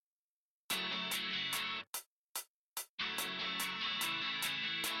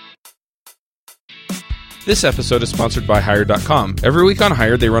This episode is sponsored by Hired.com. Every week on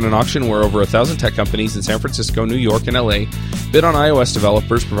Hired, they run an auction where over 1,000 tech companies in San Francisco, New York, and LA bid on iOS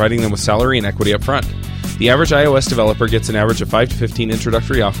developers, providing them with salary and equity up front. The average iOS developer gets an average of 5 to 15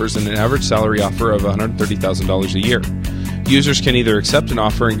 introductory offers and an average salary offer of $130,000 a year. Users can either accept an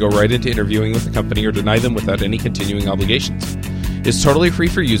offer and go right into interviewing with the company or deny them without any continuing obligations. It's totally free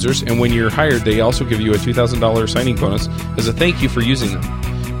for users, and when you're hired, they also give you a $2,000 signing bonus as a thank you for using them.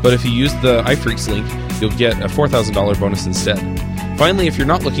 But if you use the iPhreaks link, you'll get a $4,000 bonus instead. Finally, if you're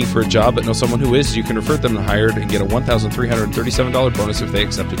not looking for a job but know someone who is, you can refer them to Hired and get a $1,337 bonus if they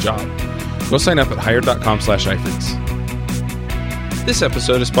accept a job. Go sign up at hired.com/iPhreaks. This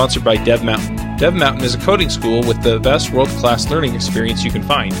episode is sponsored by Dev Mountain. Dev Mountain is a coding school with the best world-class learning experience you can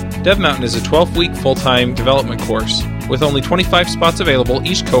find. Dev Mountain is a 12-week full-time development course. With only 25 spots available,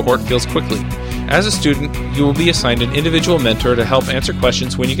 each cohort fills quickly. As a student, you will be assigned an individual mentor to help answer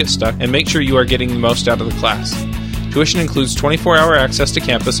questions when you get stuck and make sure you are getting the most out of the class. Tuition includes 24-hour access to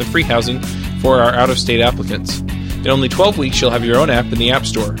campus and free housing for our out-of-state applicants. In only 12 weeks, you'll have your own app in the App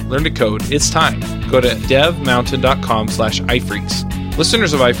Store. Learn to code. It's time. Go to devmountain.com/iPhreaks.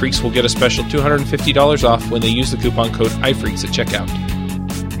 Listeners of iPhreaks will get a special $250 off when they use the coupon code iPhreaks at checkout.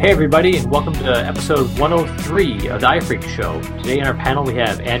 Hey everybody, and welcome to episode 103 of the iPhreaks Show. Today in our panel we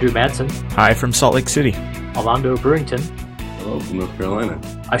have Andrew Madsen. Hi from Salt Lake City. Alando Brewington. Hello from North Carolina.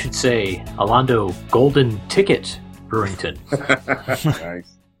 I should say Alando Golden Ticket Brewington.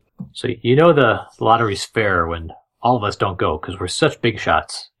 Nice. So you know the lottery's fair when all of us don't go because we're such big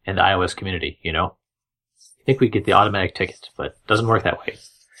shots in the iOS community, you know? I think we get the automatic ticket, but it doesn't work that way.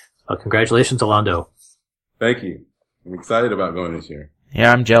 Congratulations, Alando. Thank you. I'm excited about going this year.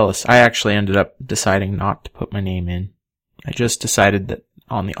 Yeah, I'm jealous. I actually ended up deciding not to put my name in. I just decided that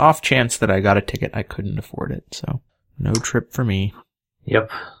on the off chance that I got a ticket, I couldn't afford it, so no trip for me.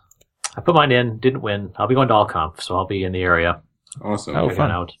 Yep. I put mine in, didn't win. I'll be going to AllConf, so I'll be in the area. Awesome. Oh, Check fun.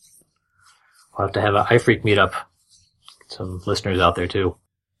 it out. I'll have to have an iPhreak meetup. Get some listeners out there, too.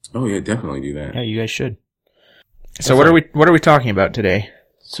 Oh yeah, definitely do that. Yeah, you guys should. So what are we talking about today?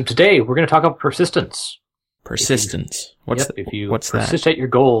 So today, we're going to talk about persistence. Persistence. If you what's persist that? at your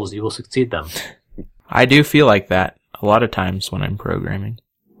goals, you will succeed them. I do feel like that a lot of times when I'm programming.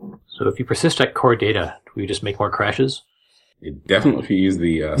 So if you persist at core data, do we just make more crashes? It definitely if you use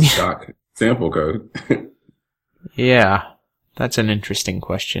the stock sample code. Yeah, that's an interesting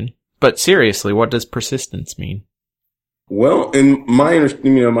question. But seriously, what does persistence mean? Well, in my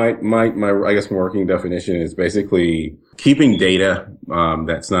I guess working definition is basically keeping data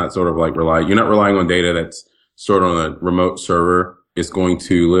that's not sort of like you're not relying on data that's stored on a remote server. It's going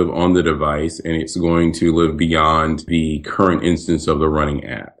to live on the device and it's going to live beyond the current instance of the running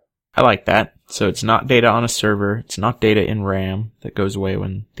app. I like that. So it's not data on a server. It's not data in RAM that goes away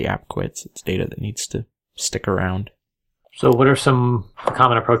when the app quits. It's data that needs to stick around. So what are some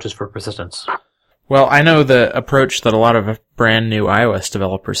common approaches for persistence? Well, I know the approach that a lot of brand new iOS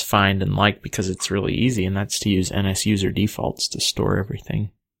developers find and like because it's really easy, and that's to use NS user defaults to store everything.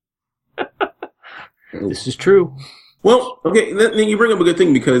 This is true. Well, okay, then you bring up a good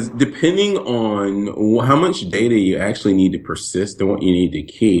thing because depending on how much data you actually need to persist and what you need to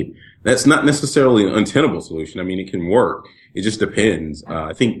keep, that's not necessarily an untenable solution. I mean, it can work. It just depends.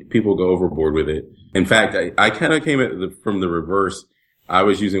 I think people go overboard with it. In fact, I kind of came from the reverse. I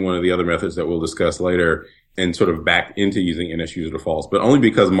was using one of the other methods that we'll discuss later and sort of backed into using NS user defaults, but only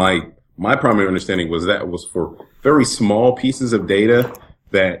because my primary understanding was that was for very small pieces of data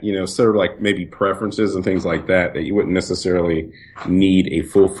that, you know, sort of like maybe preferences and things like that you wouldn't necessarily need a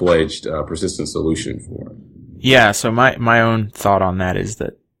full-fledged persistent solution for. Yeah, so my own thought on that is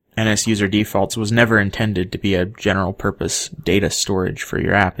that NS user defaults was never intended to be a general purpose data storage for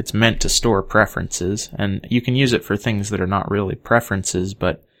your app. It's meant to store preferences, and you can use it for things that are not really preferences,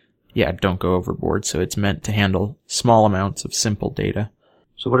 but yeah, don't go overboard. So it's meant to handle small amounts of simple data.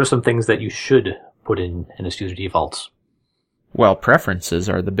 So what are some things that you should put in NS user defaults? Well, preferences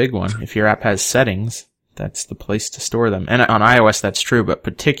are the big one. If your app has settings, that's the place to store them. And on iOS, that's true, but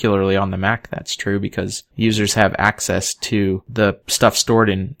particularly on the Mac, that's true because users have access to the stuff stored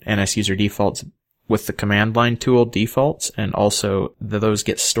in NS user defaults with the command line tool defaults, and also those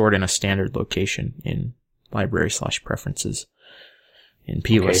get stored in a standard location in library/preferences in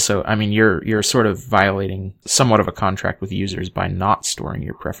plist. Okay. So, I mean, you're sort of violating somewhat of a contract with users by not storing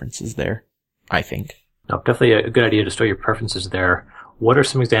your preferences there, I think. No, definitely a good idea to store your preferences there. What are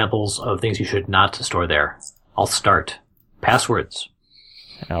some examples of things you should not store there? I'll start. Passwords.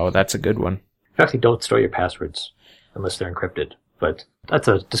 Oh, that's a good one. Actually, don't store your passwords unless they're encrypted. But that's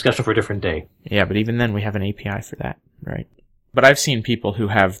a discussion for a different day. Yeah, but even then we have an API for that, right? But I've seen people who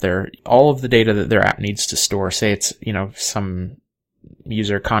have all of the data that their app needs to store. Say it's, some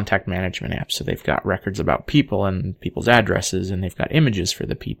user contact management app. So they've got records about people and people's addresses, and they've got images for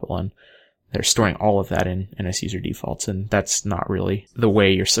the people, and they're storing all of that in NS user defaults. And that's not really the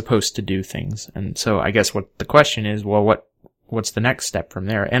way you're supposed to do things. And so I guess what the question is, well, what's the next step from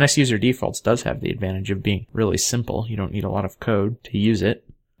there? NS user defaults does have the advantage of being really simple. You don't need a lot of code to use it.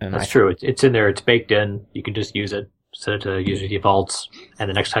 And that's true. It's in there. It's baked in. You can just use it. Set it to user defaults, and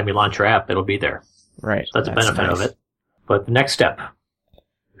the next time you launch your app, it'll be there. Right. So that's a benefit of it. But the next step,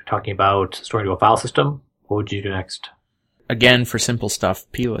 you're talking about storing to a file system. What would you do next? Again, for simple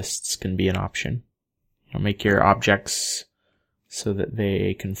stuff,plists can be an option. Make your objects so that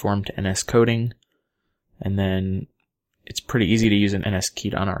they conform to NS coding, and then it's pretty easy to use an NS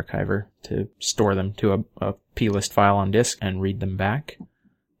keyed unarchiver to store them to a plist file on disk and read them back.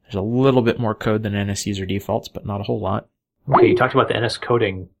 There's a little bit more code than NS user defaults, but not a whole lot. Okay, you talked about the NS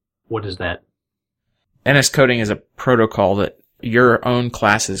coding. What is that? NS coding is a protocol that your own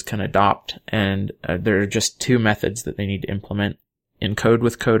classes can adopt, and there are just two methods that they need to implement: encode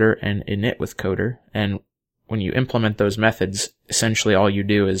with coder and init with coder. And when you implement those methods, essentially all you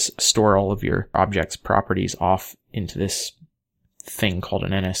do is store all of your object's properties off into this thing called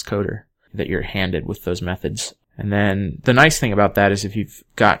an NS coder that you're handed with those methods. And then the nice thing about that is if you've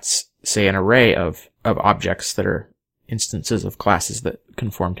got, say, an array of objects that are instances of classes that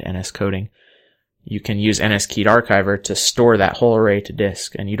conform to NS coding, you can use NS keyed archiver to store that whole array to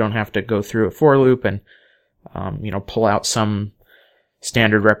disk, and you don't have to go through a for loop and pull out some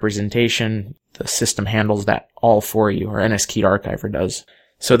standard representation. The system handles that all for you, or NS keyed archiver does.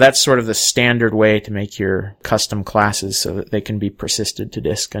 So that's sort of the standard way to make your custom classes so that they can be persisted to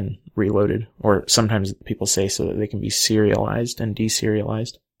disk and reloaded, or sometimes people say so that they can be serialized and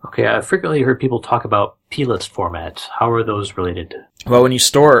deserialized. Okay, I've frequently heard people talk about plist format. How are those related? Well, when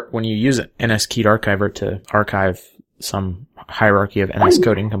you use an NS keyed archiver to archive some hierarchy of NS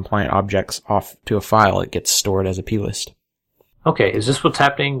coding compliant objects off to a file, it gets stored as a plist. Okay, is this what's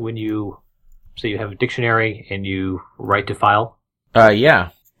happening when you have a dictionary and you write to file?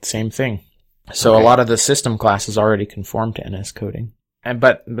 Yeah, same thing. So okay. A lot of the system classes already conform to NS coding.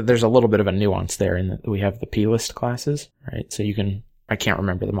 But there's a little bit of a nuance there in that we have the plist classes, right? So I can't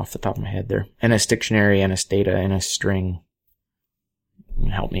remember them off the top of my head. They're NS dictionary, NS data, NS string.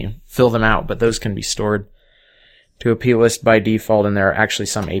 Help me fill them out, but those can be stored to a plist by default, and there are actually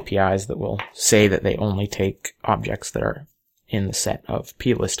some APIs that will say that they only take objects that are in the set of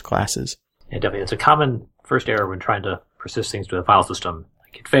plist classes. Yeah, definitely. It's a common first error when trying to persist things to a file system.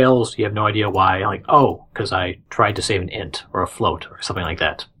 Like it fails, you have no idea why. Like, because I tried to save an int or a float or something like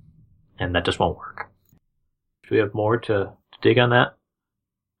that, and that just won't work. Do we have more to dig on that?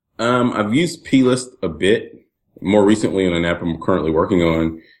 I've used plist a bit more recently in an app I'm currently working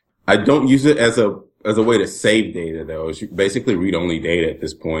on. I don't use it as a way to save data though. It's basically read-only data at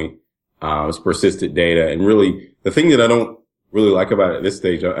this point. It's persistent data, and really the thing that I don't really like about it at this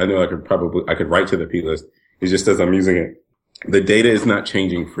stage, I know I could write to the plist. It's just as I'm using it, the data is not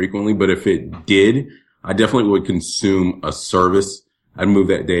changing frequently, but if it did, I definitely would consume a service. I'd move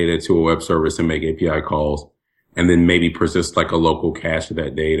that data to a web service and make API calls, and then maybe persist like a local cache of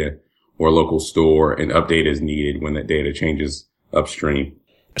that data or a local store and update as needed when that data changes upstream.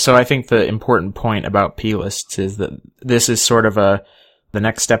 So I think the important point about plists is that this is sort of the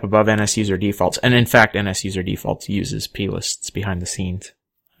next step above NS user defaults. And in fact, NS user defaults uses plists behind the scenes.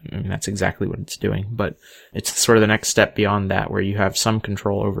 I mean, that's exactly what it's doing, but it's sort of the next step beyond that where you have some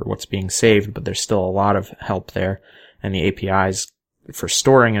control over what's being saved, but there's still a lot of help there. And the APIs for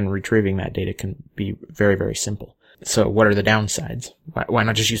storing and retrieving that data can be very, very simple. So what are the downsides? Why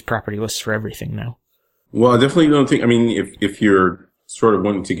not just use property lists for everything now? Well, I definitely don't think, if you're sort of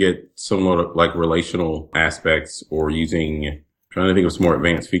wanting to get somewhat of like relational aspects or trying to think of some more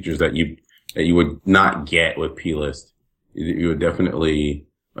advanced features that you would not get with plist, you would definitely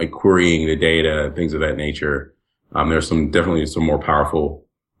like querying the data, things of that nature. There's definitely some more powerful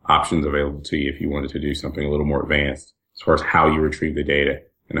options available to you if you wanted to do something a little more advanced as far as how you retrieve the data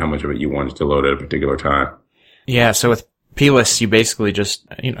and how much of it you wanted to load at a particular time. Yeah. So with plists, you basically just,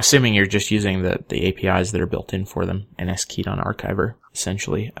 assuming you're just using the APIs that are built in for them, NS keyed on archiver,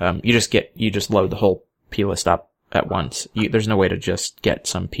 essentially, you just load the whole plist up at once. There's no way to just get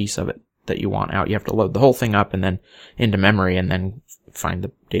some piece of it that you want out. You have to load the whole thing up and then into memory and then find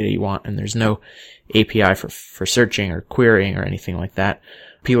the data you want. And there's no API for searching or querying or anything like that.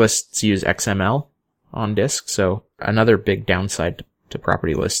 Plists use XML on disk. So another big downside to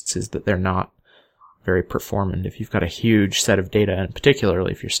property lists is that they're not very performant. If you've got a huge set of data, and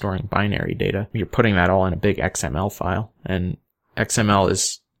particularly if you're storing binary data, you're putting that all in a big XML file. And XML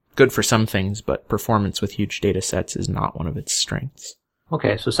is good for some things, but performance with huge data sets is not one of its strengths.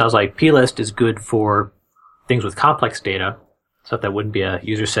 Okay, so it sounds like plist is good for things with complex data, stuff that wouldn't be a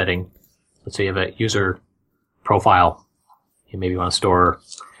user setting. Let's say you have a user profile. You maybe want to store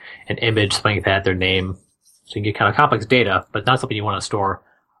an image, something like that, their name. So you can get kind of complex data, but not something you want to store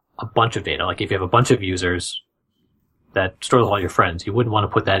a bunch of data. Like if you have a bunch of users that stores all your friends, you wouldn't want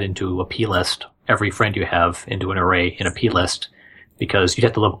to put that into a plist, every friend you have into an array in a plist, because you'd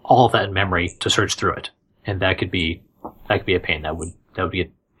have to load all of that in memory to search through it. And that could be a pain. That would be a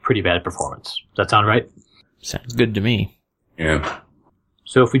pretty bad performance. Does that sound right? Sounds good to me. Yeah.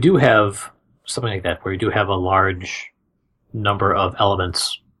 So if we do have something like that, where we do have a large number of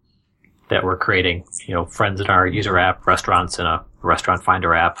elements that we're creating, friends in our user app, restaurants in a restaurant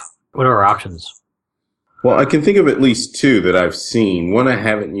finder app, what are our options? Well, I can think of at least two that I've seen. One I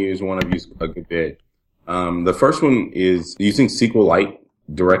haven't used, one I've used a good bit. The first one is using SQLite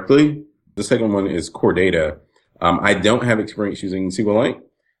directly. The second one is Core Data. I don't have experience using SQLite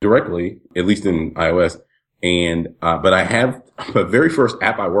directly, at least in iOS. But I have the very first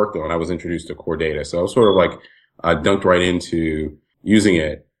app I worked on, I was introduced to Core Data. So I was sort of like, dunked right into using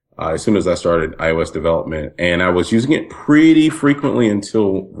it, as soon as I started iOS development. And I was using it pretty frequently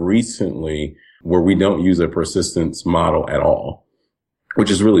until recently, where we don't use a persistence model at all,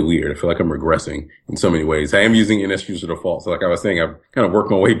 which is really weird. I feel like I'm regressing in so many ways. I am using NSUser default. So like I was saying, I've kind of worked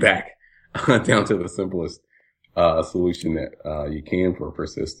my way back down to the simplest solution that you can for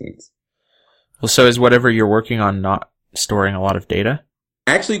persistence. Well, so is whatever you're working on not storing a lot of data?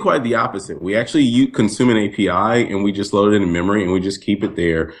 Actually, quite the opposite. We actually consume an API and we just load it in memory and we just keep it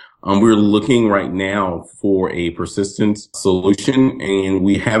there. We're looking right now for a persistence solution, and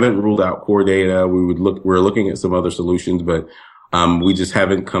we haven't ruled out Core Data. We're looking at some other solutions, but we just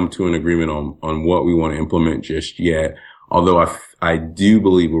haven't come to an agreement on what we want to implement just yet. Although I do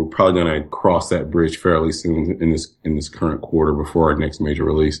believe we're probably going to cross that bridge fairly soon in this current quarter before our next major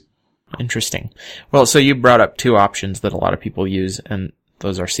release. Interesting. Well, so you brought up two options that a lot of people use, and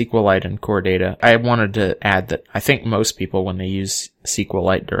those are SQLite and Core Data. I wanted to add that I think most people, when they use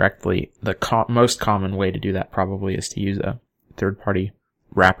SQLite directly, the most common way to do that probably is to use a third-party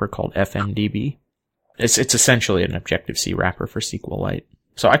wrapper called FMDB. It's essentially an Objective-C wrapper for SQLite.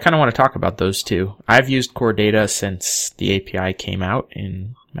 So I kind of want to talk about those two. I've used Core Data since the API came out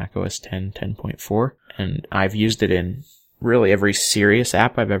in macOS 10, 10.4, and I've used it in really every serious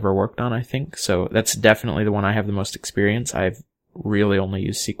app I've ever worked on, I think. So that's definitely the one I have the most experience. I've really only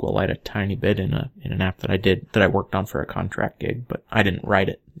used SQLite a tiny bit in an app that I worked on for a contract gig, but I didn't write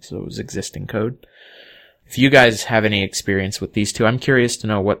it, so it was existing code. If you guys have any experience with these two, I'm curious to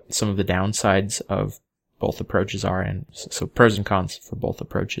know what some of the downsides of both approaches are, and so pros and cons for both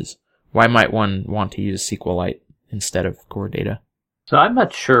approaches. Why might one want to use SQLite instead of Core Data? So I'm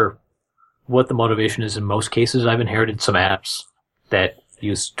not sure what the motivation is in most cases. I've inherited some apps that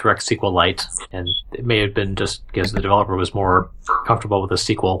use direct SQLite, and it may have been just because the developer was more comfortable with a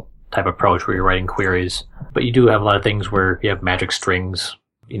SQL type approach where you're writing queries. But you do have a lot of things where you have magic strings,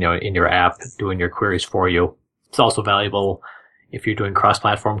 in your app doing your queries for you. It's also valuable if you're doing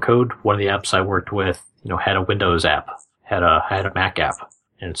cross-platform code. One of the apps I worked with, had a Windows app, had a Mac app.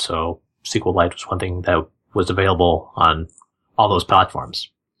 And so SQLite was one thing that was available on all those platforms,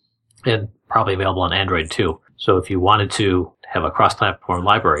 and probably available on Android too. So if you wanted to have a cross-platform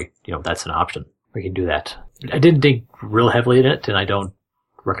library, that's an option. We can do that. I didn't dig real heavily in it, and I don't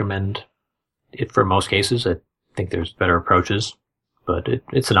recommend it for most cases. I think there's better approaches, but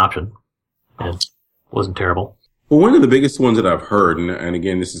it's an option, and it wasn't terrible. Well, one of the biggest ones that I've heard, and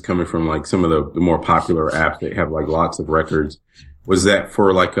again, this is coming from like some of the more popular apps that have like lots of records, was that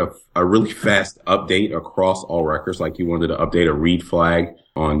for like a really fast update across all records, like you wanted to update a read flag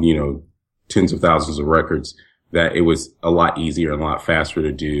on, tens of thousands of records, that it was a lot easier and a lot faster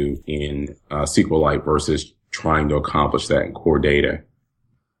to do in SQLite versus trying to accomplish that in Core Data.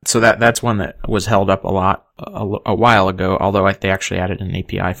 So that's one that was held up a while ago, although they actually added an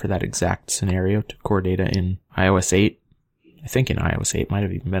API for that exact scenario to Core Data in iOS 8. I think in iOS 8, might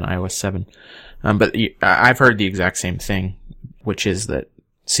have even been iOS 7. But I've heard the exact same thing, which is that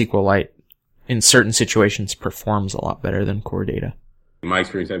SQLite in certain situations performs a lot better than Core Data. In my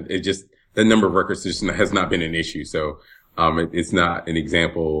experience, the number of records has not been an issue. So, it's not an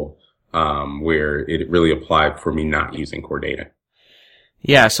example, where it really applied for me not using Core Data.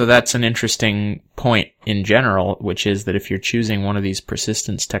 Yeah, so that's an interesting point in general, which is that if you're choosing one of these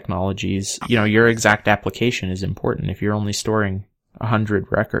persistence technologies, your exact application is important. If you're only storing 100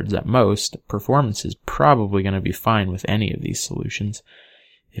 records at most, performance is probably going to be fine with any of these solutions.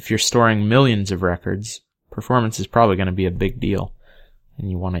 If you're storing millions of records, performance is probably going to be a big deal, and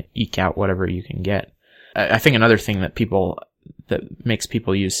you want to eke out whatever you can get. I think another thing that makes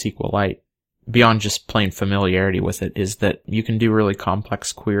people use SQLite, beyond just plain familiarity with it, is that you can do really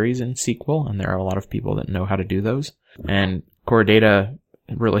complex queries in SQL, and there are a lot of people that know how to do those. And Core Data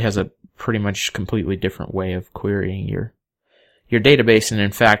really has a pretty much completely different way of querying your database. And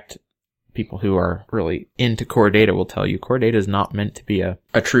in fact, people who are really into Core Data will tell you Core Data is not meant to be a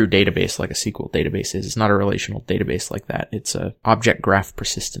true database like a SQL database is. It's not a relational database like that. It's a object graph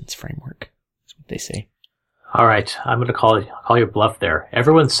persistence framework. That's what they say. All right, I'm going to call your bluff there.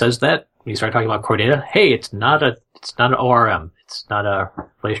 Everyone says that when you start talking about Core Data. Hey, it's not an ORM. It's not a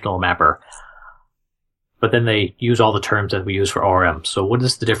relational mapper. But then they use all the terms that we use for ORM. So what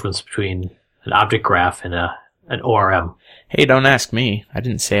is the difference between an object graph and an ORM? Hey, don't ask me. I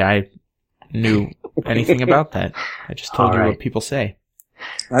didn't say I knew anything about that. I just told you what people say.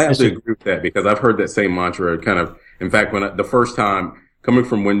 I have to agree with that because I've heard that same mantra kind of, in fact, the first time coming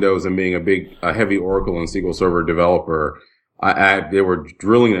from Windows and being a heavy Oracle and SQL Server developer, they were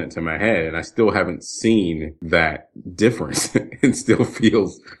drilling it into my head, and I still haven't seen that difference. It still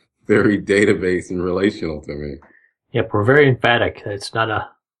feels very database and relational to me. Yep, we're very emphatic. It's not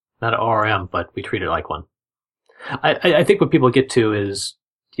an ORM, but we treat it like one. I think what people get to is,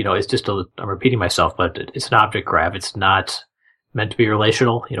 it's just I'm repeating myself, but it's an object graph. It's not meant to be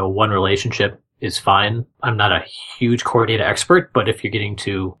relational. One relationship is fine. I'm not a huge Core Data expert, but if you're getting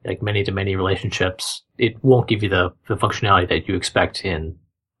to like many-to-many relationships, it won't give you the functionality that you expect in,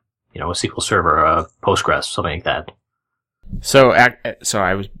 a SQL Server or a Postgres, something like that. So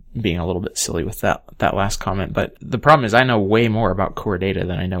I was being a little bit silly with that last comment, but the problem is I know way more about Core Data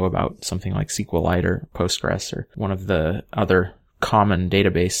than I know about something like SQLite or Postgres or one of the other common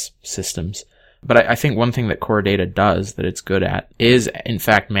database systems. But I think one thing that Core Data does that it's good at is, in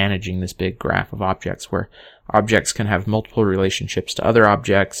fact, managing this big graph of objects where objects can have multiple relationships to other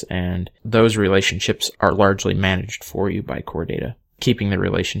objects, and those relationships are largely managed for you by Core Data. Keeping the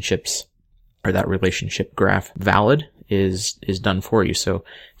relationships or that relationship graph valid is done for you. So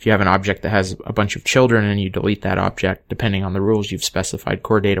if you have an object that has a bunch of children and you delete that object, depending on the rules you've specified,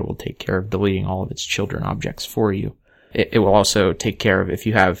 Core Data will take care of deleting all of its children objects for you. It will also take care of if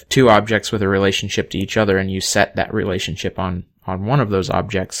you have two objects with a relationship to each other and you set that relationship on one of those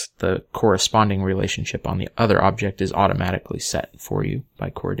objects, the corresponding relationship on the other object is automatically set for you by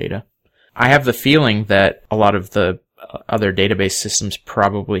Core Data. I have the feeling that a lot of the other database systems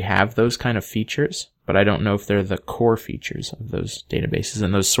probably have those kind of features, but I don't know if they're the core features of those databases,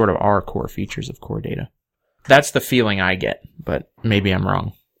 and those sort of are core features of Core Data. That's the feeling I get, but maybe I'm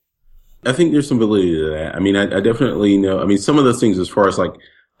wrong. I think there's some validity to that. I mean, I definitely know. I mean, some of those things as far as like,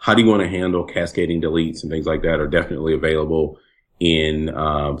 how do you want to handle cascading deletes and things like that are definitely available in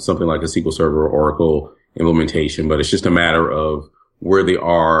something like a SQL Server or Oracle implementation, but it's just a matter of where they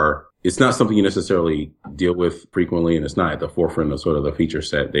are. It's not something you necessarily deal with frequently, and it's not at the forefront of sort of the feature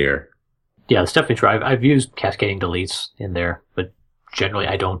set there. Yeah, that's definitely true. I've used cascading deletes in there, but generally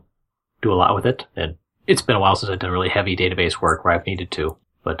I don't do a lot with it. And it's been a while since I've done really heavy database work where I've needed to,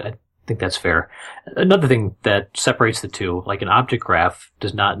 but I think that's fair. Another thing that separates the two, like an object graph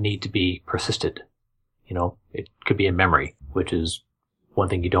does not need to be persisted. It could be in memory, which is one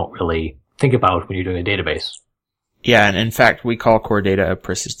thing you don't really think about when you're doing a database. Yeah, and in fact, we call Core Data a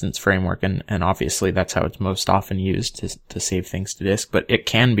persistence framework, and obviously that's how it's most often used to save things to disk, but it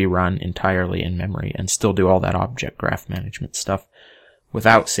can be run entirely in memory and still do all that object graph management stuff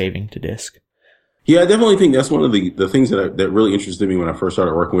without saving to disk. Yeah, I definitely think that's one of the things that really interested me when I first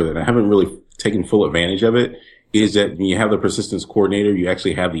started working with it. And I haven't really taken full advantage of it, is that when you have the persistence coordinator, you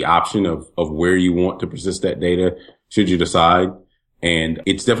actually have the option of where you want to persist that data, should you decide. And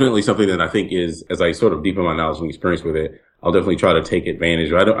it's definitely something that I think is, as I sort of deepen my knowledge and experience with it, I'll definitely try to take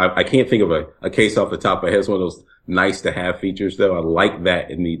advantage. I can't think of a case off the top of my head. It's one of those nice to have features though. I like that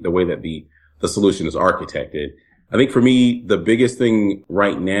in the way that the solution is architected. I think for me, the biggest thing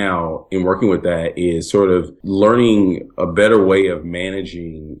right now in working with that is sort of learning a better way of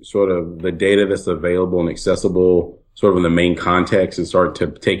managing sort of the data that's available and accessible sort of in the main context, and start to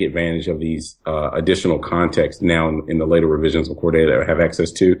take advantage of these additional context now in the later revisions of Core Data that I have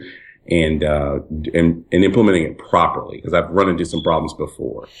access to, and implementing it properly, because I've run into some problems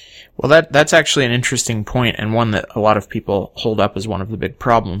before. Well, that's actually an interesting point, and one that a lot of people hold up as one of the big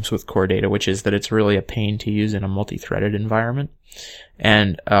problems with Core Data, which is that it's really a pain to use in a multi-threaded environment.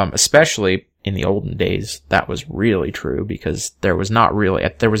 And especially in the olden days, that was really true because there was no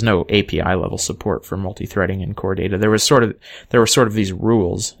API level support for multi-threading in core data. There were sort of these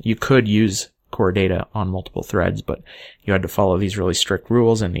rules. You could use core data on multiple threads, but you had to follow these really strict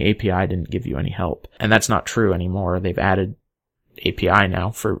rules, and the API didn't give you any help. And that's not true anymore. They've added API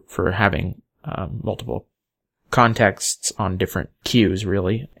now for having multiple contexts on different queues,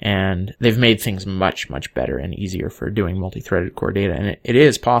 really, and they've made things much, much better and easier for doing multi-threaded core data. And it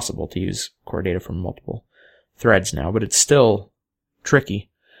is possible to use core data from multiple threads now, but it's still tricky.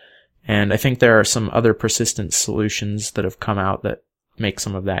 And I think there are some other persistence solutions that have come out that make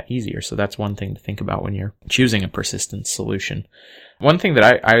some of that easier. So that's one thing to think about when you're choosing a persistence solution. One thing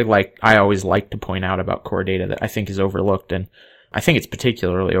that I always like to point out about core data that I think is overlooked, and I think it's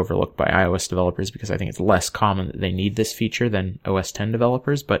particularly overlooked by iOS developers because I think it's less common that they need this feature than OS X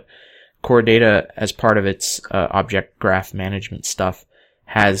developers, but core data, as part of its object graph management stuff,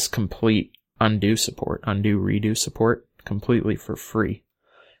 has complete undo redo support completely for free.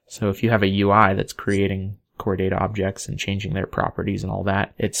 So if you have a UI that's creating core data objects and changing their properties and all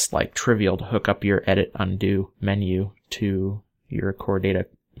that, it's like trivial to hook up your edit undo menu to your core data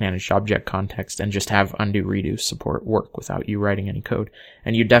managed object context and just have undo redo support work without you writing any code.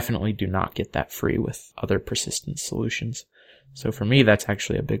 And you definitely do not get that free with other persistence solutions. So for me, that's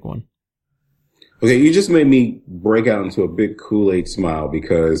actually a big one. Okay, you just made me break out into a big Kool-Aid smile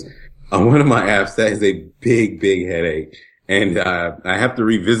because on one of my apps, that is a big, big headache. And I have to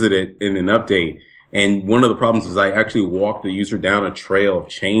revisit it in an update. And one of the problems is I actually walk the user down a trail of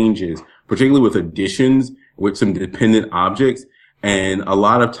changes, particularly with additions with some dependent objects. And a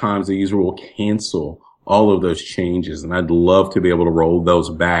lot of times the user will cancel all of those changes. And I'd love to be able to roll those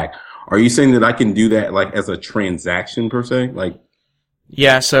back. Are you saying that I can do that like as a transaction per se? Like,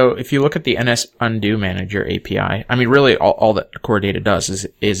 yeah, so if you look at the NS Undo Manager API, I mean, really all that core data does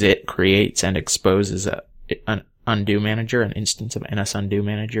is it creates and exposes an undo manager, an instance of NS Undo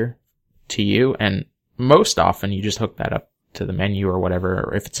Manager to you. And most often you just hook that up to the menu or whatever,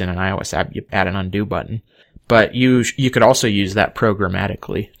 or if it's in an iOS app, you add an undo button. But you could also use that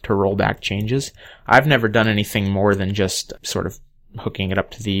programmatically to roll back changes. I've never done anything more than just sort of hooking it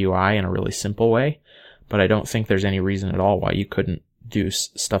up to the UI in a really simple way, but I don't think there's any reason at all why you couldn't do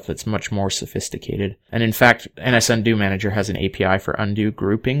stuff that's much more sophisticated. And in fact, NS Undo Manager has an API for undo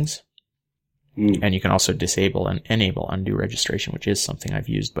groupings, and you can also disable and enable undo registration, which is something I've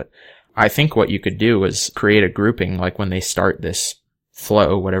used. But I think what you could do is create a grouping, like when they start this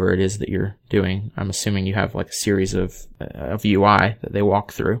flow, whatever it is that you're doing. I'm assuming you have like a series of UI that they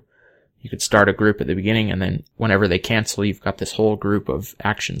walk through. You could start a group at the beginning, and then whenever they cancel, you've got this whole group of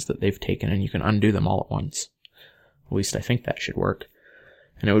actions that they've taken, and you can undo them all at once. At least I think that should work.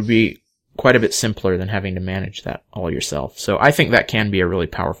 And it would be quite a bit simpler than having to manage that all yourself. So I think that can be a really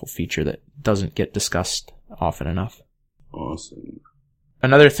powerful feature that doesn't get discussed often enough. Awesome.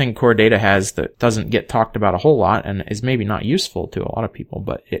 Another thing core data has that doesn't get talked about a whole lot and is maybe not useful to a lot of people,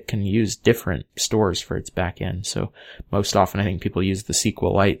 but it can use different stores for its back end. So most often I think people use the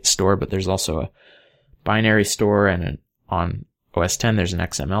SQLite store, but there's also a binary store, and on OS X there's an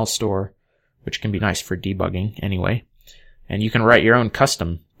XML store, which can be nice for debugging anyway. And you can write your own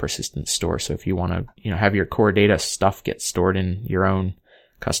custom persistence store. So if you want to, have your core data stuff get stored in your own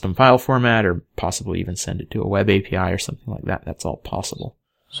custom file format, or possibly even send it to a web API or something like that, that's all possible.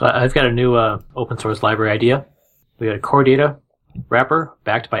 So I've got a new open source library idea. We got a core data wrapper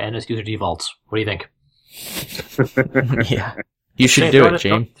backed by NSUserd vaults. What do you think? Yeah. You should do it,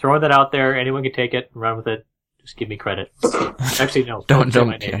 James. Throwing that out there. Anyone can take it and run with it. Just give me credit. Actually, no. Don't say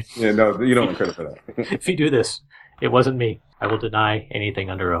my name. Yeah, no, you don't want credit for that. If you do this, it wasn't me. I will deny anything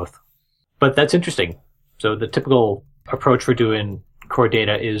under oath. But that's interesting. So the typical approach for doing core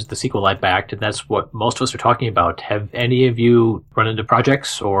data is the SQLite backed, and that's what most of us are talking about. Have any of you run into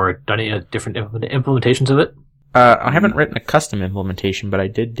projects or done any different implementations of it? I haven't written a custom implementation, but I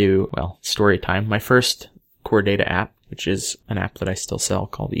did do, story time. My first core data app, which is an app that I still sell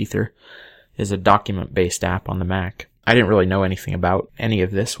called Ether, is a document-based app on the Mac. I didn't really know anything about any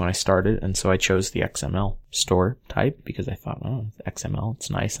of this when I started, and so I chose the XML store type because I thought, XML, it's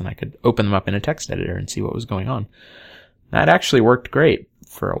nice, and I could open them up in a text editor and see what was going on. That actually worked great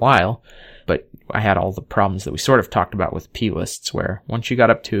for a while, but I had all the problems that we sort of talked about withplists, where once you got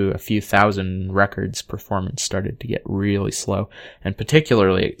up to a few thousand records, performance started to get really slow, and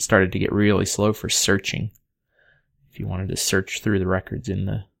particularly it started to get really slow for searching. If you wanted to search through the records in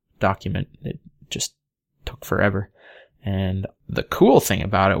the document, it just took forever. And the cool thing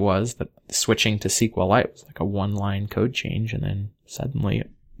about it was that switching to SQLite was like a one-line code change, and then suddenly it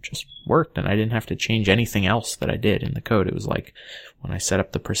just worked, and I didn't have to change anything else that I did in the code. It was like when I set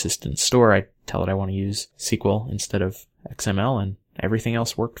up the persistent store, I tell it I want to use SQL instead of XML, and everything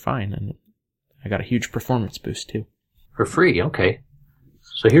else worked fine, and I got a huge performance boost too. For free, okay.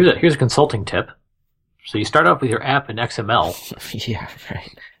 So here's a consulting tip. So you start off with your app in XML. Yeah,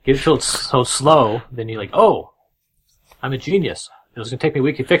 right. Get it till it's so slow, then you're like, oh, I'm a genius. It was going to take me a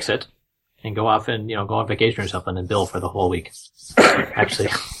week to fix it, and go off and, go on vacation or something and bill for the whole week. Actually,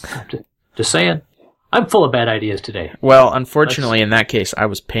 just saying, I'm full of bad ideas today. Well, unfortunately, in that case, I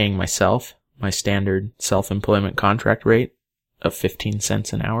was paying myself my standard self-employment contract rate of 15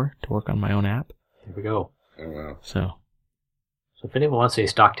 cents an hour to work on my own app. There we go. Oh, wow. So if anyone wants any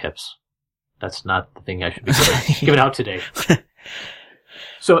stock tips, that's not the thing I should be giving out today.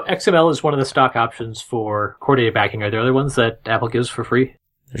 So XML is one of the stock options for core data backing. Are there other ones that Apple gives for free?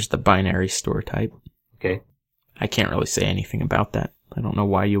 there's the binary store type. Okay. I can't really say anything about that. I don't know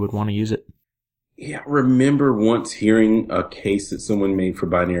why you would want to use it. Yeah, I remember once hearing a case that someone made for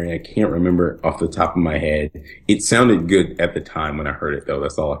binary. I can't remember off the top of my head. It sounded good at the time when I heard it, though.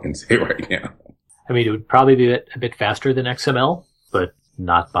 That's all I can say right now. I mean, it would probably be a bit faster than XML, but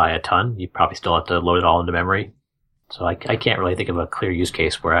not by a ton. You probably still have to load it all into memory. So I can't really think of a clear use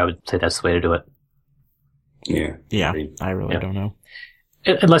case where I would say that's the way to do it. Yeah. Yeah, I really don't know.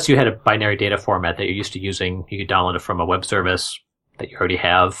 Unless you had a binary data format that you're used to using, you could download it from a web service that you already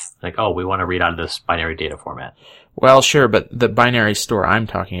have. Like, oh, we want to read out of this binary data format. Well, sure, but the binary store I'm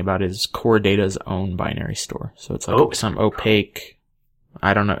talking about is Core Data's own binary store. So it's like some opaque,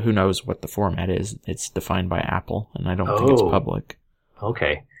 I don't know, who knows what the format is. It's defined by Apple, and I don't think it's public.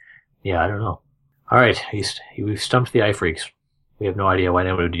 Okay. Yeah, I don't know. All right, we've stumped the iPhreaks. We have no idea why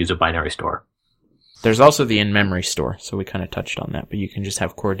anyone would use a binary store. There's also the in-memory store, so we kind of touched on that, but you can just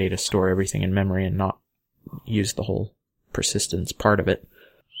have Core Data store everything in memory and not use the whole persistence part of it.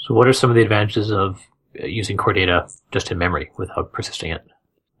 So what are some of the advantages of using Core Data just in memory without persisting it?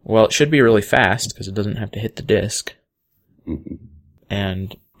 Well, it should be really fast because it doesn't have to hit the disk. Mm-hmm.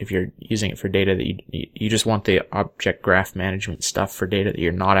 And if you're using it for data that you just want the object graph management stuff for data that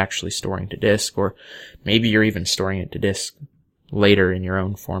you're not actually storing to disk, or maybe you're even storing it to disk later in your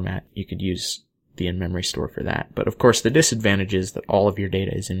own format, you could use the in-memory store for that. But of course, the disadvantage is that all of your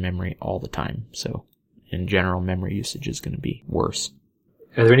data is in memory all the time. So in general, memory usage is going to be worse.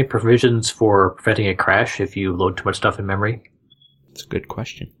 Are there any provisions for preventing a crash if you load too much stuff in memory? It's a good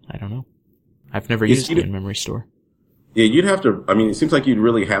question. I don't know. I've never used the in-memory store. Yeah, you'd have to, I mean, it seems like you'd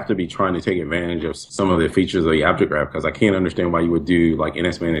really have to be trying to take advantage of some of the features of the object graph, because I can't understand why you would do like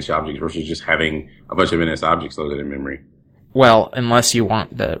NS managed objects versus just having a bunch of NS objects loaded in memory. Well, unless you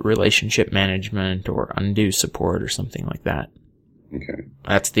want the relationship management or undo support or something like that. Okay.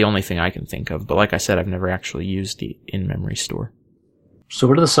 That's the only thing I can think of. But like I said, I've never actually used the in-memory store. So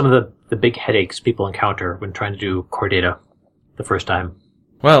what are some of the big headaches people encounter when trying to do core data the first time?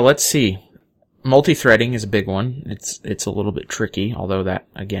 Well, let's see. Multi-threading is a big one. It's a little bit tricky, although that,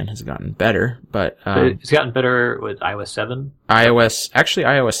 again, has gotten better. But it's gotten better with iOS 7?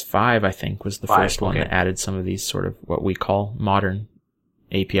 iOS 5, I think, was the first one okay. that added some of these sort of what we call modern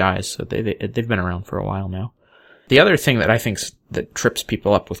APIs. So they've been around for a while now. The other thing that I think that trips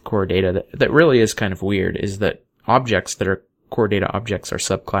people up with core data that really is kind of weird is that objects that are core data objects are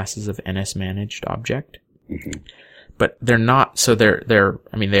subclasses of NS managed object. Mm-hmm. But they're not, so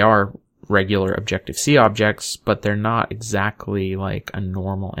they are regular Objective-C objects, but they're not exactly like a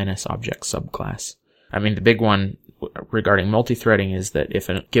normal NS object subclass. I mean, the big one regarding multi-threading is that if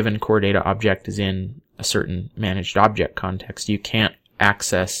a given core data object is in a certain managed object context, you can't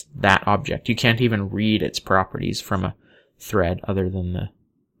access that object. You can't even read its properties from a thread other than the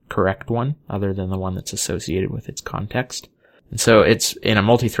correct one, other than the one that's associated with its context. And so it's, in a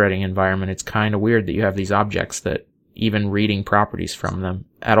multi-threading environment, it's kind of weird that you have these objects that even reading properties from them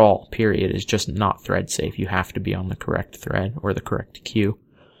at all, period, is just not thread safe. You have to be on the correct thread or the correct queue.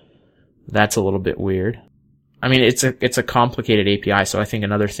 That's a little bit weird. I mean, it's a complicated API, so I think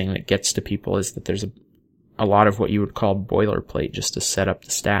another thing that gets to people is that there's a lot of what you would call boilerplate just to set up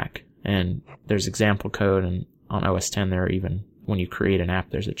the stack. And there's example code, and on OS X there are even, when you create an app,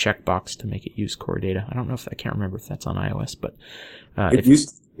 there's a checkbox to make it use core data. I can't remember if that's on iOS, but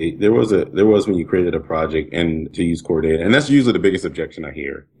there was when you created a project and to use core data. And that's usually the biggest objection I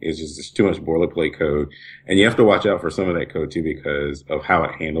hear is just there's too much boilerplate code. And you have to watch out for some of that code too because of how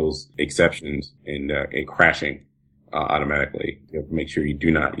it handles exceptions and crashing automatically. You have to make sure you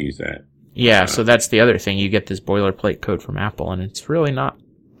do not use that. Yeah, so that's the other thing. You get this boilerplate code from Apple and it's really not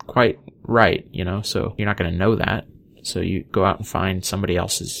quite right, so you're not going to know that. So you go out and find somebody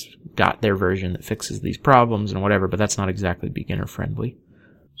else has got their version that fixes these problems and whatever, but that's not exactly beginner friendly.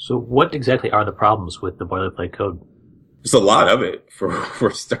 So what exactly are the problems with the boilerplate code? It's a lot of it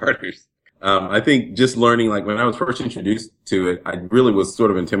for starters. I think just learning, like when I was first introduced to it, I really was sort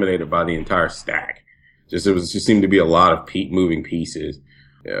of intimidated by the entire stack. It just seemed to be a lot of moving pieces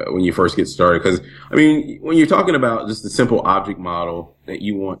when you first get started. Because I mean, when you're talking about just the simple object model that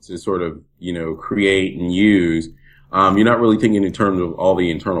you want to sort of create and use, you're not really thinking in terms of all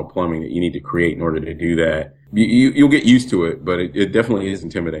the internal plumbing that you need to create in order to do that. You'll get used to it, but it definitely is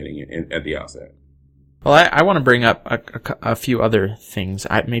intimidating at the outset. Well, I want to bring up a few other things.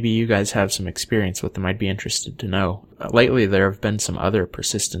 Maybe you guys have some experience with them. I'd be interested to know. Lately, there have been some other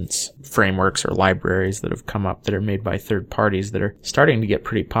persistence frameworks or libraries that have come up that are made by third parties that are starting to get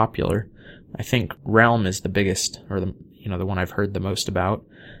pretty popular. I think Realm is the biggest, or the one I've heard the most about.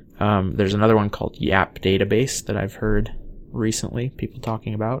 There's another one called Yap Database that I've heard recently, people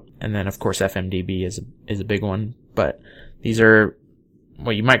talking about. And then, of course, FMDB is a big one. But these are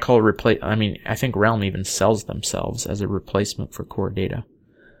what you might call I think Realm even sells themselves as a replacement for core data.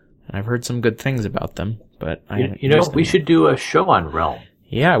 And I've heard some good things about them, but we should do a show on Realm.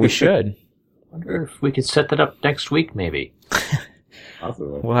 Yeah, we should. Wonder if we could set that up next week, maybe.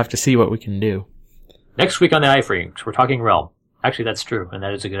 We'll have to see what we can do. Next week on the iFreaks, we're talking Realm. Actually, that's true, and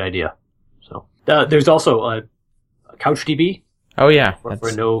that is a good idea. So there's also a CouchDB. Oh yeah, for a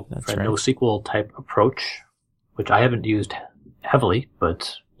NoSQL type approach, which I haven't used heavily,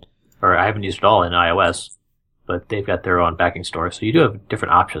 or I haven't used at all in iOS, but they've got their own backing store, so you do have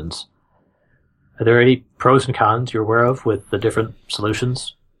different options. Are there any pros and cons you're aware of with the different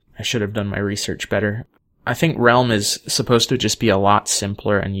solutions? I should have done my research better. I think Realm is supposed to just be a lot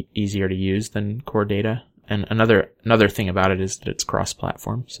simpler and easier to use than core data. And another thing about it is that it's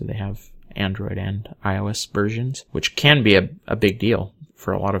cross-platform, so they have Android and iOS versions, which can be a big deal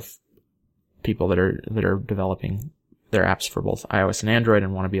for a lot of people that are developing their apps for both iOS and Android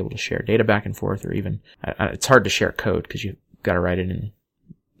and want to be able to share data back and forth, or even it's hard to share code because you've got to write it in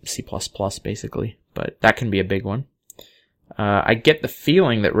C++ basically, but that can be a big one. I get the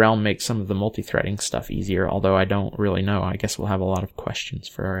feeling that Realm makes some of the multi-threading stuff easier, although I don't really know. I guess we'll have a lot of questions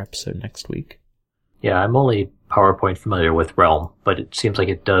for our episode next week. Yeah, I'm only PowerPoint familiar with Realm, but it seems like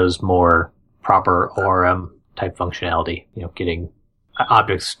it does more proper ORM type functionality, getting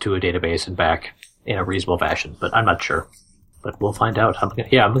objects to a database and back in a reasonable fashion, but I'm not sure. But we'll find out. I'm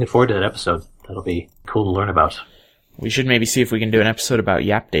looking forward to that episode. That'll be cool to learn about. We should maybe see if we can do an episode about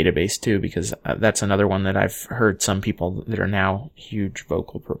Yap Database too, because that's another one that I've heard some people that are now huge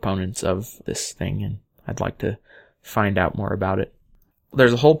vocal proponents of this thing, and I'd like to find out more about it.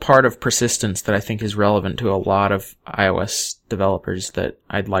 There's a whole part of persistence that I think is relevant to a lot of iOS developers that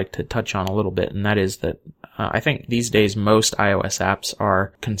I'd like to touch on a little bit, and that is that I think these days most iOS apps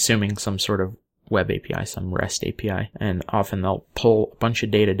are consuming some sort of web API, some REST API, and often they'll pull a bunch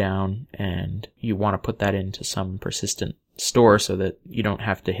of data down and you want to put that into some persistent store so that you don't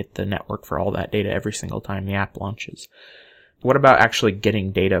have to hit the network for all that data every single time the app launches. What about actually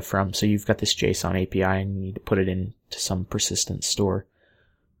getting data so you've got this JSON API and you need to put it into some persistent store?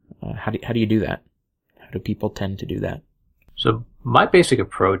 How do you do that? How do people tend to do that? So my basic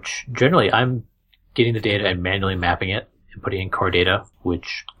approach, generally I'm getting the data and manually mapping it and putting in core data,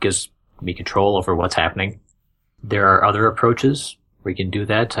 which gives me control over what's happening. There are other approaches where you can do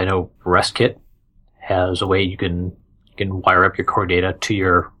that. I know RESTKit has a way you can wire up your core data to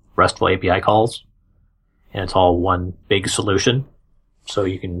your RESTful API calls, and it's all one big solution. So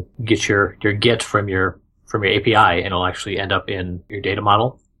you can get your get from your API, and it'll actually end up in your data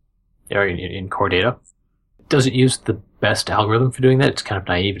model, or in core data. It doesn't use the best algorithm for doing that. It's kind of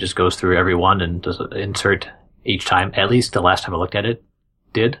naive. It just goes through every one and does an insert each time. At least the last time I looked at it,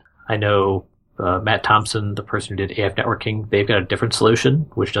 did. I know Matt Thompson, the person who did AF networking, they've got a different solution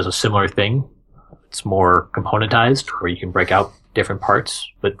which does a similar thing. It's more componentized, where you can break out different parts.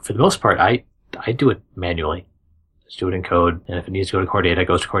 But for the most part, I do it manually. Just do it in code, and if it needs to go to core data, it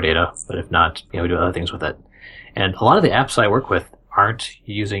goes to core data. But if not, we do other things with it. And a lot of the apps I work with aren't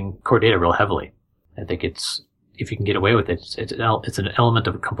using core data real heavily. I think if you can get away with it, it's an element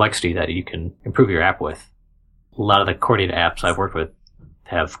of complexity that you can improve your app with. A lot of the core data apps I've worked with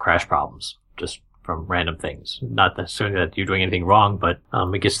have crash problems just from random things. Not necessarily that you're doing anything wrong, but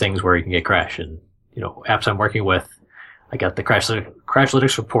it gets things where you can get crash. And apps I'm working with, I got the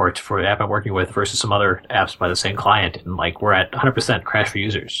Crashlytics report for the app I'm working with versus some other apps by the same client, and we're at 100% crash for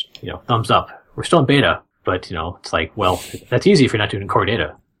users. Thumbs up. We're still in beta, but it's like, well, that's easy if you're not doing core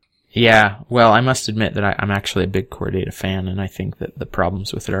data. Yeah, well, I must admit that I'm actually a big core data fan, and I think that the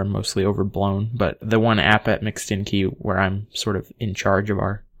problems with it are mostly overblown. But the one app at MixedInKey where I'm sort of in charge of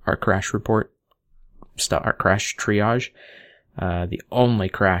our crash report, our crash triage, The only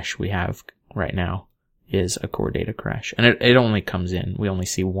crash we have right now is a core data crash. And it only comes in. We only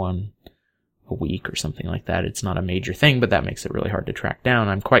see one a week or something like that. It's not a major thing, but that makes it really hard to track down.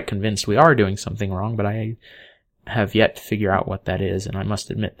 I'm quite convinced we are doing something wrong, but I have yet to figure out what that is. And I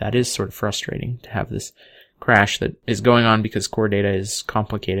must admit that is sort of frustrating to have this crash that is going on because core data is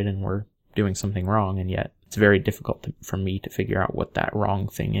complicated and we're doing something wrong, and yet it's very difficult for me to figure out what that wrong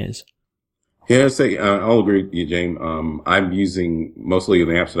thing is. Yeah, I'll agree with you, James. I'm using mostly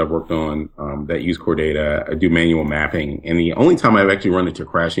the apps that I've worked on that use core data. I do manual mapping, and the only time I've actually run into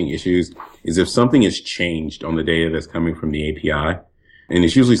crashing issues is if something has changed on the data that's coming from the API, and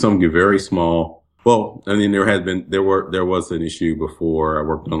it's usually something very small. Well, I mean, there was an issue before I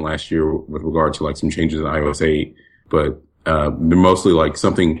worked on last year with regard to like some changes in iOS 8, but they're mostly like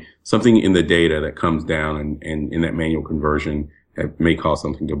something in the data that comes down and in that manual conversion that may cause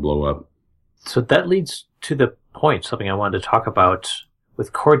something to blow up. So that leads to the point, something I wanted to talk about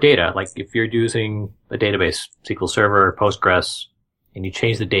with core data. Like if you're using a database, SQL Server, Postgres, and you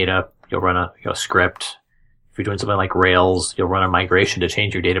change the data, you'll run a script. If you're doing something like Rails, you'll run a migration to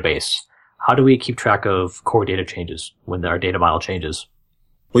change your database. How do we keep track of core data changes when our data model changes?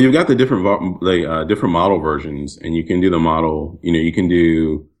 Well, you've got the different model versions, and you can do the model. You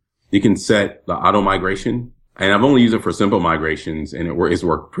can set the auto migration. And I've only used it for simple migrations, and it's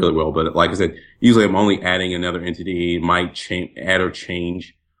worked really well. But like I said, usually I'm only adding another entity, might add or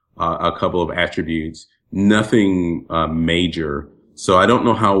change a couple of attributes, nothing major. So I don't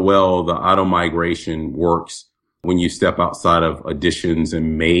know how well the auto migration works when you step outside of additions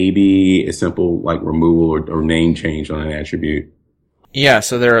and maybe a simple like removal or name change on an attribute. Yeah,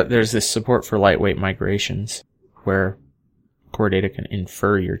 so there's this support for lightweight migrations where core data can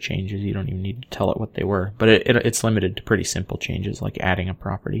infer your changes. You don't even need to tell it what they were. But it's limited to pretty simple changes like adding a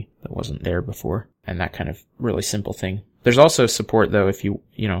property that wasn't there before and that kind of really simple thing. There's also support though if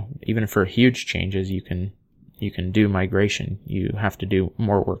even for huge changes you can do migration. You have to do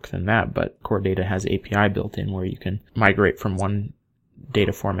more work than that, but core data has API built in where you can migrate from one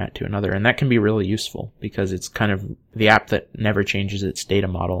data format to another, and that can be really useful because it's kind of the app that never changes its data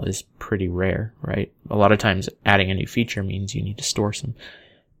model is pretty rare, right? A lot of times adding a new feature means you need to store some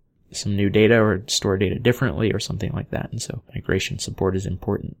new data or store data differently or something like that, and so migration support is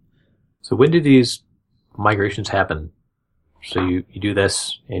important. So when do these migrations happen? So you do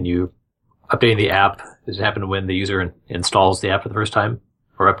this and you update the app. Does it happen when the user installs the app for the first time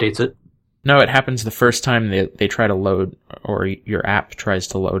or updates it? No, it happens the first time they try to load, or your app tries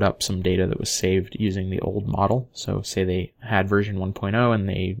to load up some data that was saved using the old model. So say they had version 1.0 and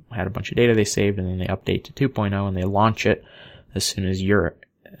they had a bunch of data they saved, and then they update to 2.0 and they launch it as soon as your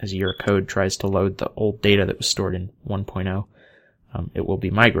code tries to load the old data that was stored in 1.0. It will be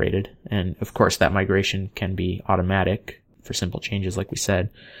migrated. And of course that migration can be automatic for simple changes like we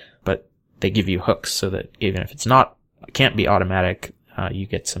said, but they give you hooks so that even if it can't be automatic, you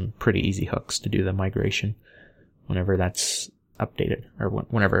get some pretty easy hooks to do the migration whenever that's updated or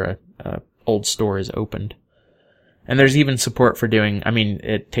whenever a old store is opened. And there's even support for doing,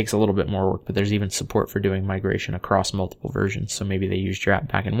 it takes a little bit more work, but there's even support for doing migration across multiple versions. So maybe they used your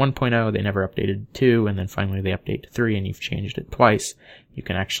app back in 1.0, they never updated to 2, and then finally they update to 3 and you've changed it twice. You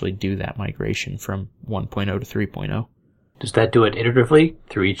can actually do that migration from 1.0 to 3.0. Does that do it iteratively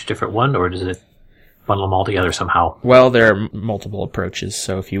through each different one, or does it bundle them all together somehow? Well, there are multiple approaches.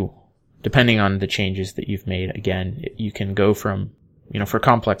 So depending on the changes that you've made, again, you can go from, for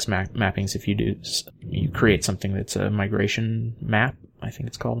complex mappings, if you create something that's a migration map, I think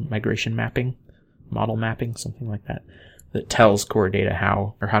it's called migration mapping, model mapping, something like that tells core data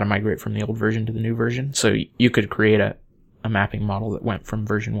how to migrate from the old version to the new version. So you could create a mapping model that went from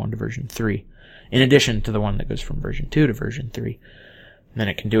version 1 to version 3, in addition to the one that goes from version 2 to version 3. And then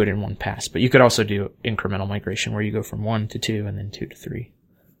it can do it in one pass. But you could also do incremental migration where you go from 1 to 2 and then 2 to 3.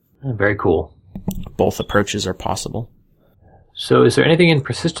 Very cool. Both approaches are possible. So is there anything in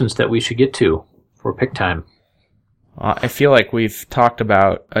persistence that we should get to for pick time? I feel like we've talked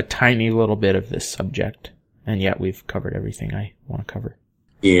about a tiny little bit of this subject, and yet we've covered everything I want to cover.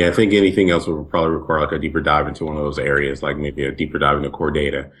 Yeah, I think anything else would probably require like a deeper dive into one of those areas, like maybe a deeper dive into core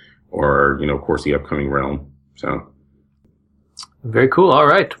data or, of course, the upcoming realm. So. Very cool. All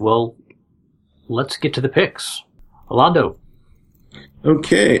right. Well, let's get to the picks. Orlando.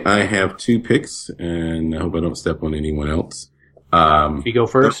 Okay. I have 2 picks, and I hope I don't step on anyone else. If you go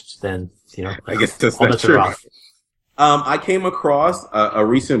first, then, I guess that's true. I came across a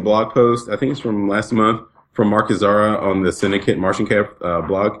recent blog post, I think it's from last month, from Mark Izzara on the Syndicate Martian Cap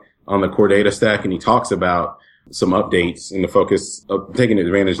blog on the core data stack, and he talks about some updates in the focus of taking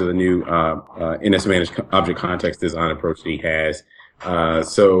advantage of the new NS Managed Object Context Design approach that he has.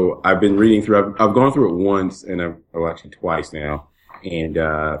 So I've been reading through. I've gone through it once, and actually twice now, and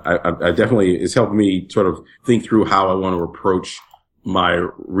I definitely, it's helped me sort of think through how I want to approach my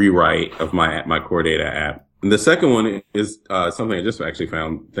rewrite of my core data app. And the second one is something I just actually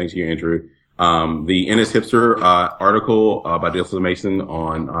found, thanks to you, Andrew. The NS Hipster article by Dylan Mason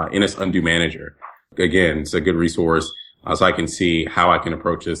on NS Undo Manager. Again, it's a good resource, so I can see how I can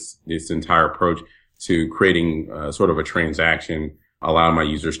approach this entire approach to creating sort of a transaction, allowing my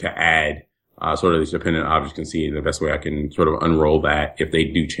users to add sort of these dependent objects, and see the best way I can sort of unroll that if they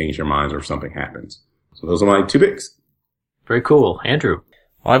do change their minds or if something happens. So those are my 2 picks. Very cool. Andrew?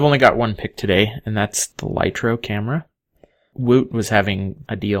 Well, I've only got one pick today, and that's the Lytro camera. Woot was having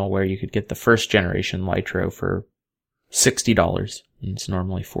a deal where you could get the first generation Lytro for $60, and it's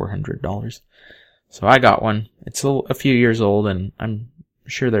normally $400. So I got one. It's a few years old, and I'm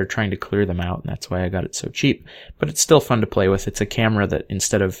sure they're trying to clear them out, and that's why I got it so cheap. But it's still fun to play with. It's a camera that,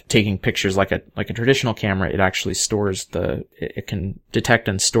 instead of taking pictures like a traditional camera, it actually stores it can detect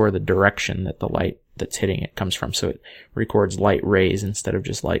and store the direction that the light that's hitting it comes from. So it records light rays instead of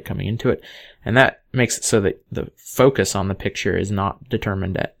just light coming into it. And that makes it so that the focus on the picture is not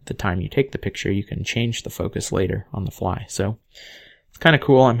determined at the time you take the picture. You can change the focus later on the fly. So it's kind of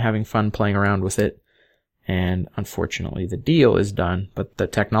cool. I'm having fun playing around with it. And unfortunately, the deal is done, but the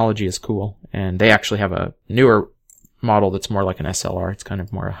technology is cool. And they actually have a newer model that's more like an SLR. It's kind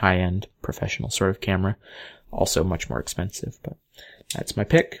of more a high-end professional sort of camera. Also much more expensive, but that's my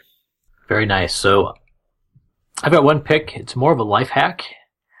pick. Very nice. So I've got one pick. It's more of a life hack.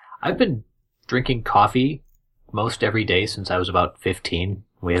 I've been drinking coffee most every day since I was about 15.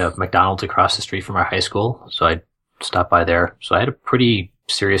 We had a McDonald's across the street from our high school, so I stopped by there. So I had a pretty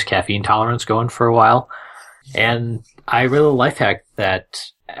serious caffeine tolerance going for a while. And I really life hacked that.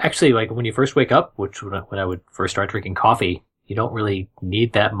 Actually, like when you first wake up, which when I would first start drinking coffee, you don't really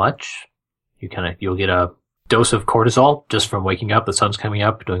need that much. You'll get a dose of cortisol just from waking up, the sun's coming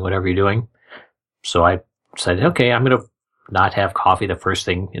up, doing whatever you're doing. So I decided, okay, I'm going to not have coffee the first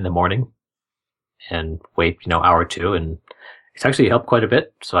thing in the morning and wait, hour or two. And it's actually helped quite a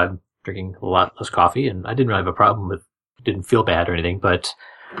bit. So I'm drinking a lot less coffee, and I didn't really have a problem with, didn't feel bad or anything, but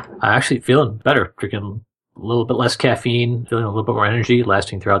I'm actually feeling better, drinking a little bit less caffeine, feeling a little bit more energy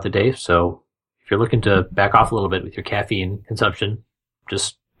lasting throughout the day. So if you're looking to back off a little bit with your caffeine consumption,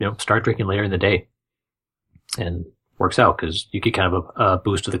 just, start drinking later in the day. And works out because you get kind of a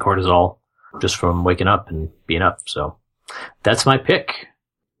boost of the cortisol just from waking up and being up. So that's my pick.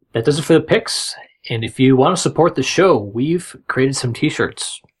 That does it for the picks. And if you want to support the show, we've created some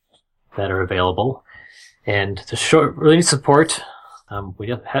t-shirts that are available. And to show really need support, we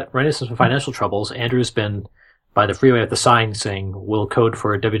had run into some financial troubles. Andrew's been by the freeway with the sign saying, "We'll code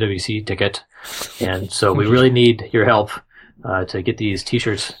for a WWC ticket." And so we really need your help to get these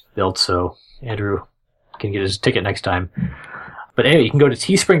t-shirts built so Andrew can get his ticket next time. But anyway, you can go to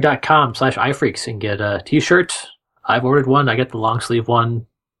teespring.com/iFreaks and get a t-shirt. I've ordered one. I got the long sleeve one.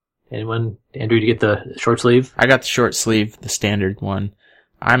 Anyone? Andrew, did you get the short sleeve? I got the short sleeve, the standard one.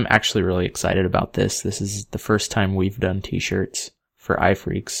 I'm actually really excited about this. This is the first time we've done t-shirts for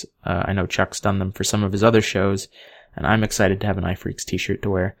iFreaks. I know Chuck's done them for some of his other shows, and I'm excited to have an iFreaks t-shirt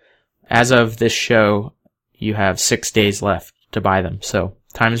to wear. As of this show, you have 6 days left to buy them. So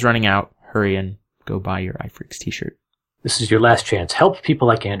time is running out. Hurry and go buy your iFreaks t-shirt. This is your last chance. Help people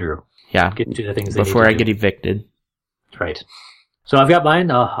like Andrew. Yeah. Get to the things they before need I to get do. evicted. That's right. So I've got mine.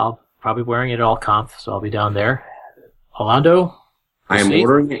 I'll probably be wearing it at all conf, so I'll be down there. Orlando? I am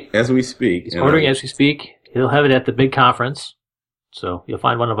ordering it as we speak. He's ordering as we speak. He'll have it at the big conference. So you'll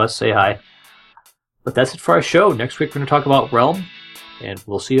find one of us, say hi. But that's it for our show. Next week we're going to talk about Realm, and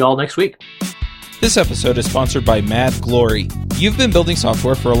we'll see you all next week. This episode is sponsored by Mad Glory. You've been building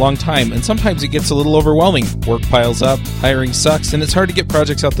software for a long time, and sometimes it gets a little overwhelming. Work piles up, hiring sucks, and it's hard to get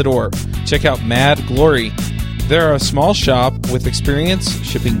projects out the door. Check out Mad Glory. They're a small shop with experience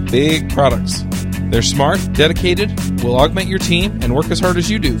shipping big products. They're smart, dedicated, will augment your team, and work as hard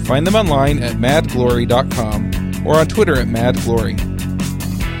as you do. Find them online at madglory.com or on Twitter at madglory.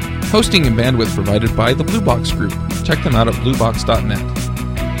 Hosting and bandwidth provided by the Blue Box Group. Check them out at bluebox.net.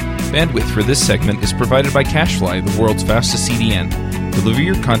 Bandwidth for this segment is provided by CacheFly, the world's fastest CDN. Deliver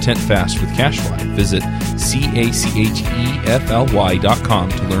your content fast with CacheFly. Visit CacheFly.com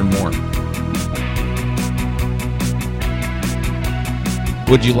to learn more.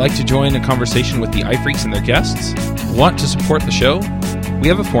 Would you like to join a conversation with the iFreaks and their guests? Want to support the show? We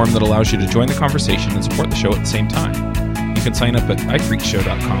have a form that allows you to join the conversation and support the show at the same time. You can sign up at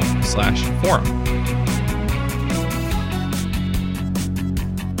ifreakshow.com/forum.